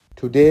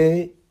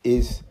Today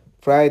is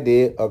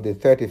Friday of the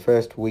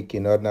 31st week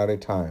in Ordinary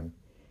Time.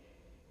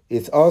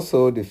 It's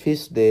also the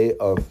feast day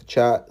of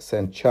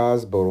St.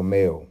 Charles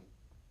Borromeo.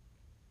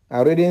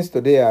 Our readings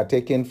today are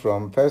taken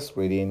from first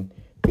reading,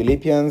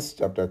 Philippians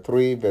chapter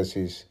 3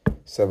 verses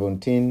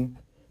 17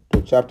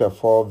 to chapter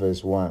 4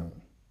 verse 1.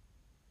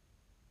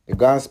 The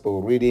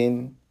Gospel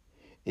reading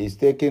is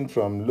taken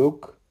from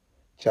Luke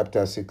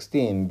chapter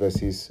 16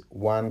 verses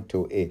 1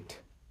 to 8.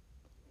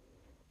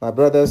 My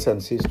brothers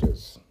and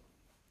sisters,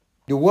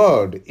 the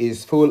world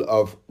is full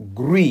of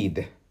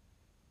greed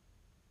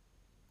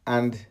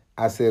and,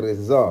 as a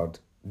result,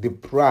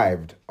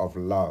 deprived of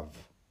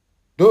love.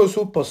 Those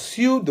who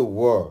pursue the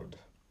world,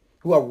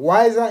 who are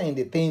wiser in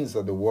the things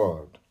of the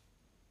world,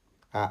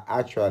 are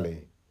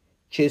actually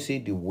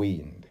chasing the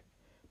wind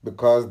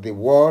because the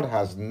world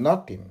has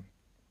nothing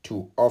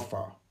to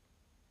offer.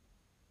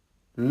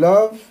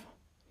 Love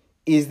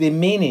is the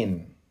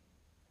meaning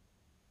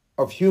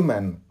of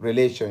human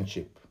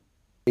relationship.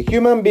 A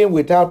human being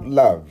without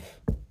love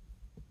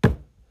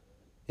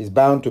is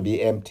bound to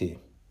be empty.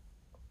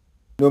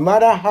 No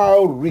matter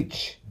how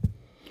rich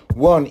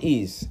one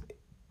is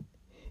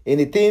in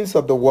the things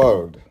of the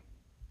world,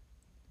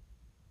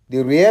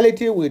 the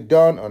reality will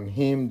dawn on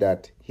him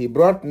that he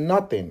brought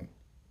nothing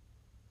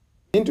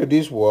into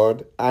this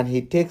world and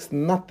he takes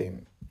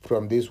nothing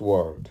from this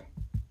world.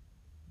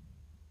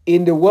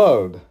 In the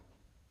world,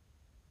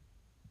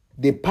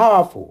 the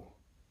powerful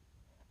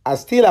are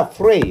still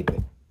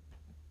afraid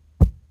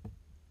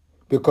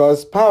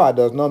because power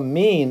does not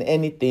mean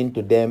anything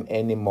to them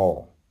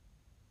anymore.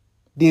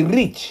 The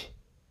rich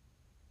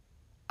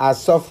are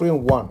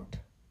suffering want,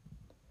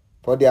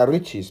 for their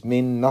riches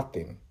mean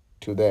nothing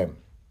to them.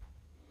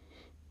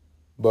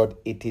 But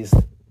it is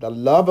the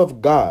love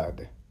of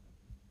God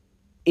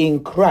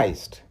in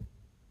Christ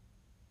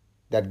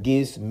that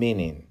gives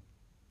meaning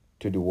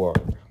to the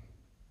world.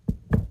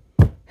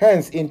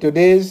 Hence, in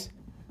today's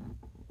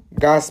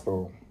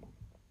gospel,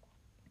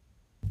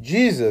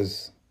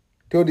 Jesus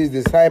told his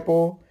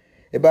disciple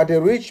about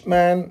a rich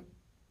man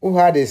who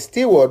had a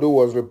steward who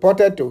was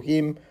reported to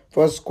him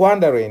for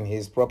squandering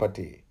his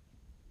property,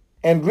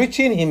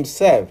 enriching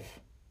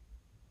himself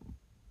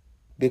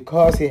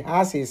because he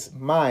has his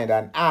mind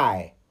and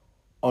eye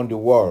on the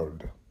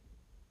world.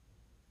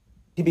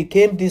 He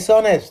became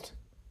dishonest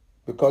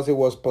because he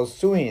was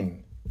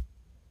pursuing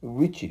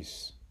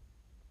riches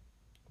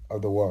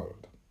of the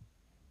world.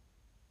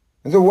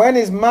 And so when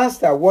his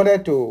master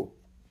wanted to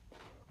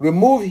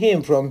remove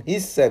him from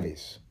his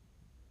service,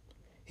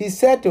 he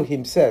said to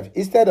himself,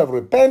 instead of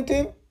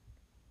repenting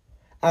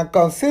and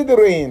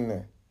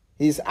considering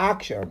his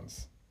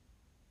actions,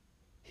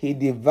 he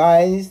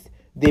devised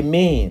the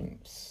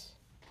means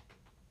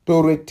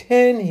to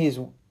retain his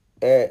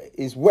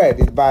wealth,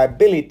 his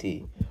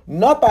viability,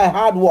 not by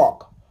hard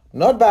work,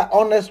 not by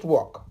honest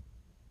work,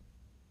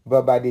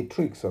 but by the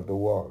tricks of the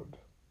world.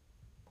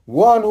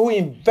 One who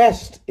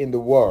invests in the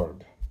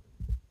world,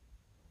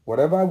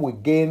 whatever we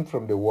gain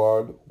from the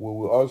world, we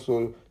will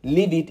also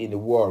leave it in the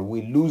world.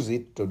 We lose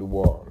it to the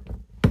world.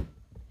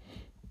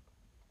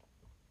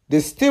 The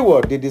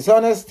steward, the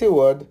dishonest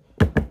steward,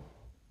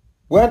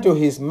 went to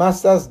his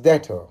master's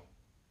debtor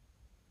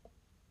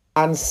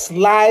and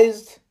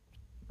sliced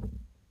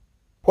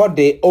what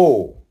they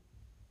owe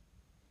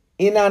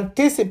in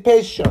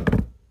anticipation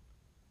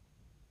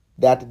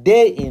that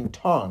they in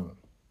turn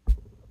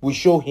will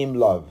show him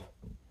love.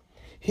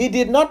 He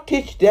did not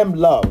teach them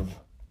love.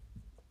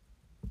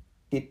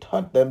 He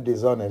taught them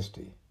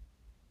dishonesty.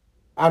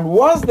 And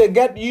once they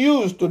get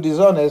used to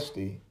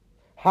dishonesty,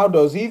 how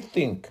does he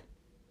think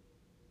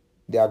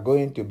they are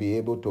going to be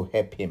able to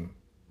help him?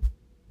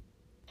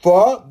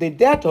 For the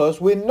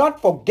debtors will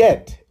not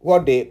forget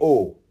what they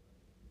owe,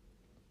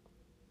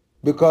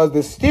 because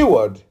the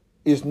steward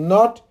is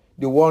not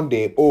the one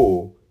they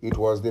owe, it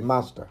was the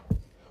master.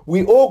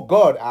 We owe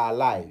God our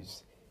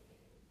lives.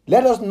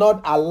 Let us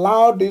not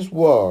allow this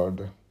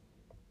world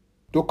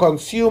to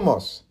consume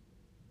us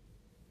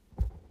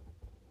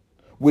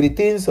with the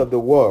things of the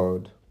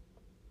world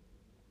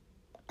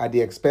at the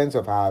expense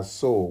of our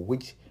soul,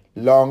 which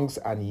longs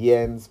and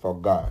yearns for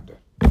God.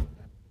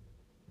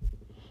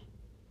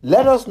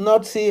 Let us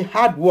not see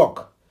hard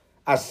work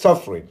as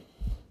suffering,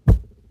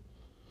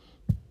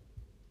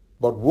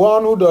 but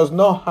one who does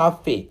not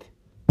have faith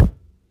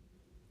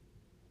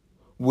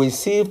will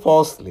see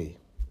falsely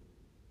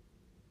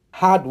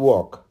hard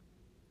work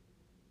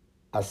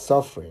as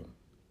suffering,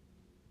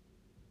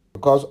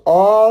 because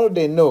all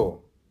they know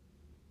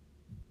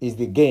is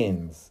the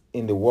gains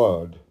in the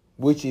world,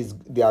 which is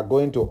they are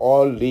going to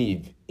all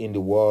live in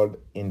the world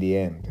in the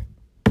end.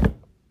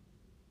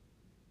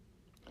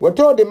 We're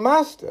told the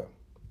master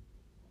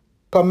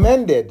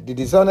commended the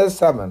dishonest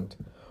servant,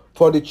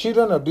 for the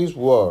children of this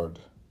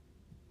world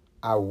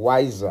are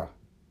wiser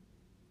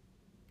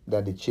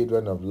than the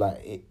children of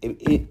light,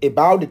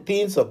 about the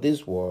things of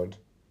this world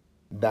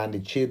than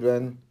the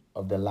children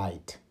of the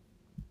light.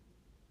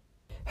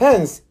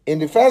 Hence, in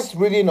the first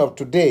reading of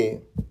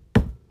today,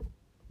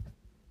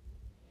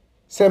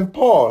 St.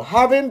 Paul,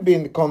 having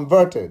been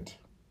converted,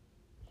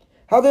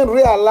 having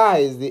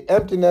realized the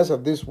emptiness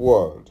of this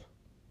world,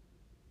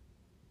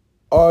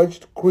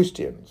 urged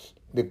Christians,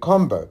 the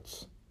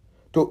converts,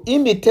 to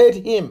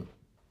imitate him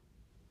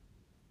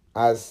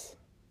as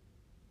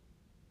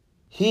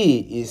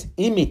he is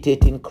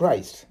imitating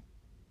Christ.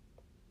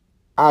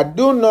 And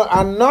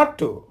not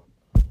to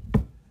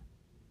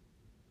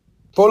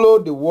follow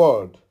the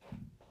world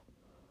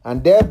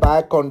and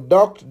thereby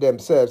conduct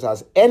themselves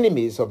as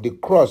enemies of the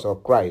cross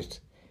of Christ,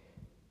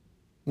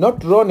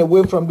 not run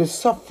away from the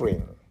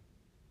suffering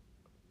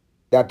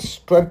that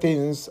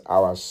strengthens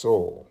our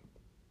soul.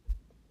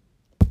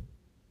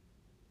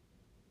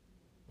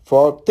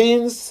 For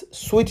things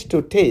sweet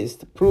to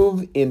taste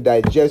prove in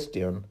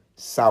digestion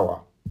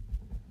sour.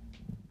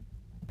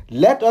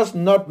 Let us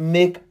not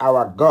make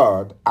our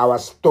God our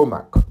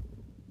stomach.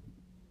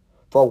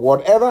 For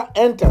whatever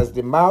enters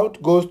the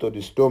mouth goes to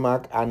the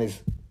stomach and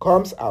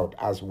comes out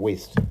as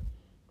waste.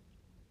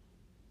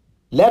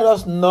 Let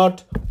us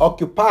not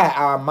occupy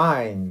our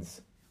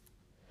minds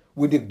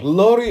with the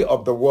glory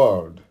of the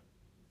world,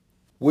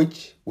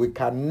 which we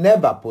can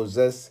never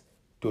possess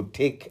to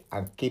take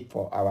and keep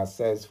for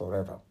ourselves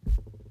forever.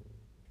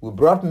 We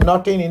brought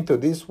nothing into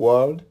this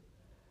world,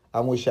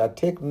 and we shall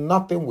take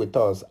nothing with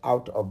us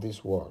out of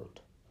this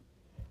world.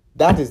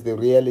 That is the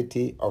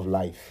reality of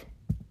life.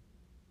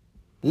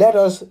 Let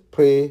us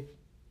pray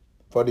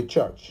for the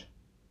church.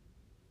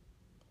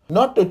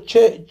 Not to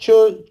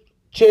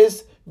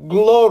chase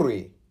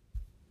glory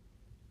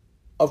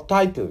of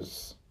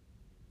titles,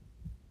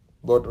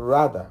 but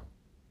rather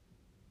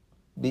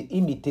be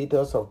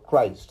imitators of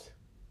Christ,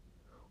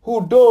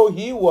 who, though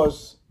he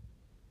was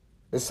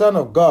the Son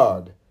of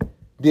God,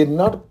 did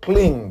not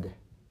cling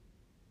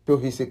to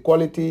his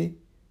equality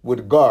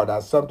with God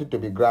as something to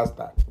be grasped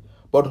at,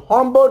 but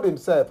humbled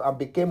himself and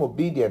became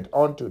obedient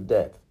unto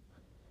death,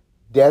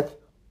 death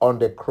on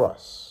the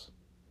cross,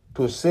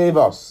 to save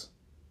us.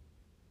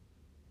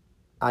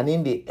 And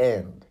in the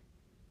end,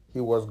 he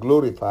was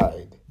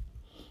glorified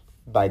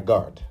by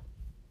God.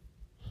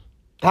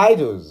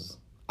 Titles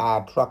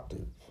are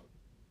attractive,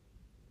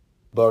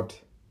 but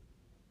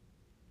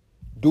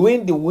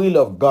doing the will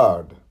of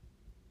God,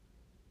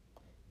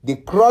 the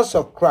cross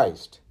of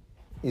Christ,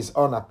 is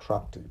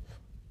unattractive.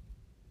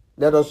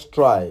 Let us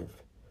strive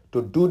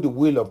to do the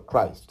will of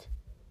Christ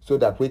so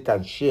that we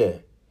can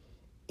share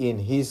in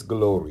his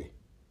glory.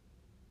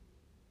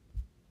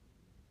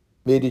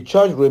 May the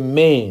church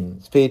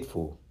remain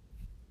faithful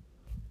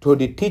to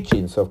the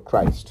teachings of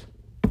Christ,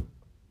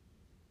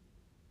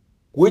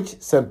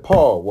 which St.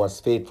 Paul was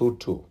faithful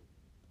to,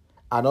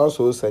 and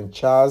also St.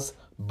 Charles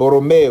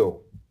Borromeo,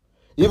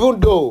 even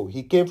though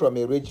he came from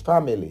a rich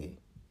family,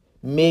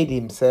 made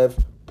himself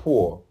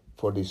poor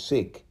for the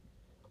sake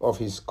of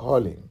his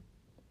calling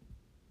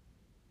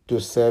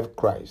to serve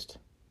Christ.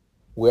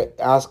 We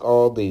ask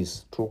all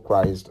this through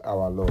Christ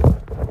our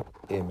Lord.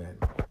 Amen.